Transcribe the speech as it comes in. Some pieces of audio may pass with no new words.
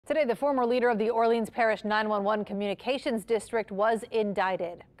Today, the former leader of the Orleans Parish 911 Communications District was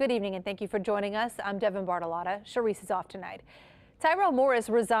indicted. Good evening and thank you for joining us. I'm Devin Bartolotta. Sharice is off tonight. Tyrell Morris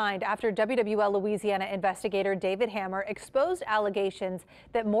resigned after WWL Louisiana investigator David Hammer exposed allegations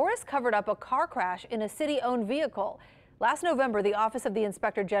that Morris covered up a car crash in a city-owned vehicle. Last November, the Office of the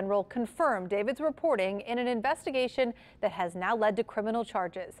Inspector General confirmed David's reporting in an investigation that has now led to criminal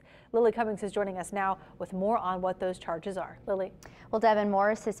charges. Lily Cummings is joining us now with more on what those charges are. Lily. Well, Devin,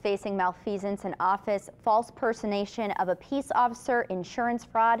 Morris is facing malfeasance in office, false personation of a peace officer, insurance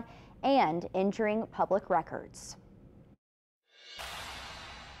fraud, and injuring public records.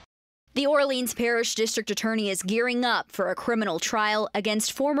 The Orleans Parish District Attorney is gearing up for a criminal trial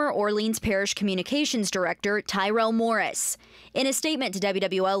against former Orleans Parish Communications Director Tyrell Morris. In a statement to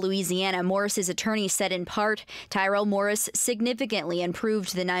WWL Louisiana, Morris's attorney said in part, Tyrell Morris significantly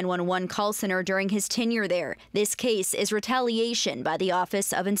improved the 911 call center during his tenure there. This case is retaliation by the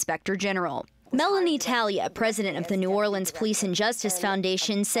Office of Inspector General. Melanie Talia, president of the New Orleans Police and Justice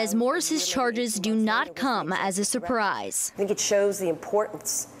Foundation, says Morris's charges do not come as a surprise. I think it shows the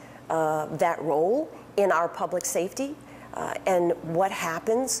importance that role in our public safety and what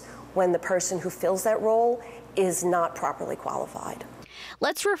happens when the person who fills that role is not properly qualified.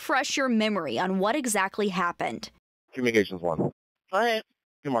 Let's refresh your memory on what exactly happened. Communications 1. All right.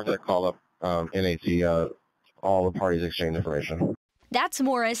 You mark that call up, NAT, all the parties exchange information. That's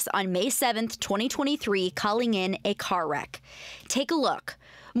Morris on May 7th, 2023, calling in a car wreck. Take a look.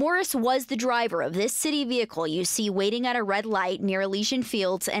 Morris was the driver of this city vehicle you see waiting at a red light near Elysian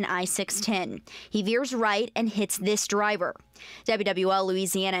Fields and I-610. He veers right and hits this driver. WWL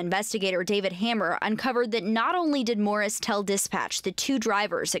Louisiana investigator David Hammer uncovered that not only did Morris tell dispatch the two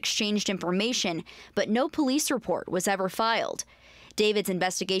drivers exchanged information, but no police report was ever filed. David's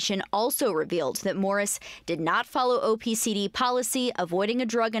investigation also revealed that Morris did not follow OPCD policy, avoiding a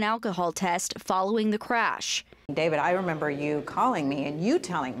drug and alcohol test following the crash. David, I remember you calling me and you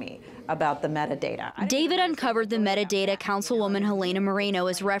telling me about the metadata. David uncovered the metadata Councilwoman Helena Moreno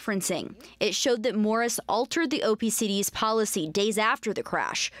is referencing. It showed that Morris altered the OPCD's policy days after the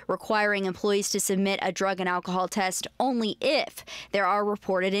crash, requiring employees to submit a drug and alcohol test only if there are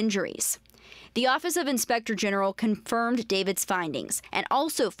reported injuries. The Office of Inspector General confirmed David's findings and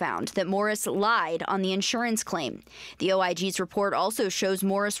also found that Morris lied on the insurance claim. The OIG's report also shows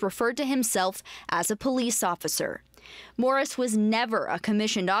Morris referred to himself as a police officer. Morris was never a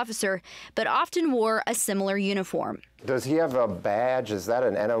commissioned officer, but often wore a similar uniform. Does he have a badge? Is that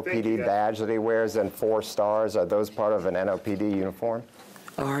an NOPD badge that he wears and 4 stars? Are those part of an NOPD uniform?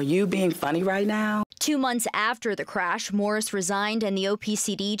 Are you being funny right now? 2 months after the crash, Morris resigned and the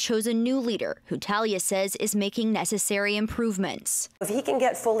OPCD chose a new leader who Talia says is making necessary improvements. If he can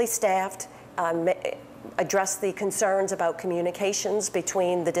get fully staffed, address the concerns about communications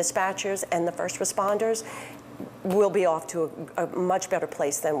between the dispatchers and the first responders, we'll be off to a much better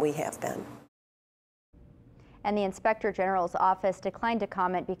place than we have been. And the Inspector General's office declined to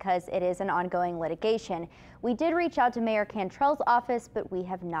comment because it is an ongoing litigation. We did reach out to Mayor Cantrell's office, but we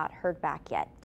have not heard back yet.